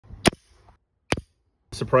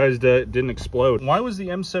surprised it didn't explode. Why was the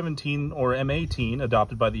M17 or M18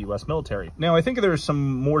 adopted by the US military? Now, I think there are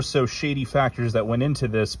some more so shady factors that went into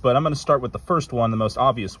this, but I'm going to start with the first one, the most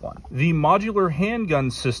obvious one. The modular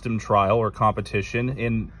handgun system trial or competition,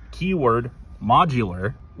 in keyword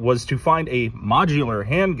modular, was to find a modular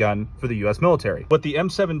handgun for the US military. What the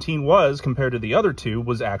M17 was, compared to the other two,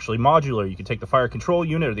 was actually modular. You could take the fire control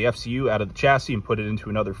unit or the FCU out of the chassis and put it into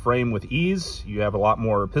another frame with ease. You have a lot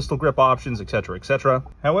more pistol grip options, etc., etc.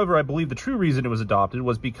 However, I believe the true reason it was adopted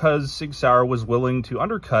was because Sig Sauer was willing to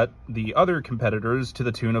undercut the other competitors to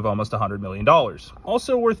the tune of almost $100 million.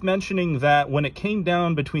 Also worth mentioning that when it came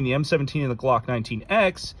down between the M17 and the Glock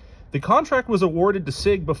 19X, the contract was awarded to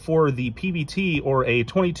SIG before the PBT, or a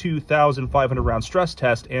 22,500 round stress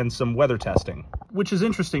test, and some weather testing. Which is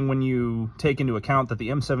interesting when you take into account that the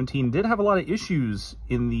M17 did have a lot of issues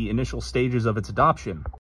in the initial stages of its adoption.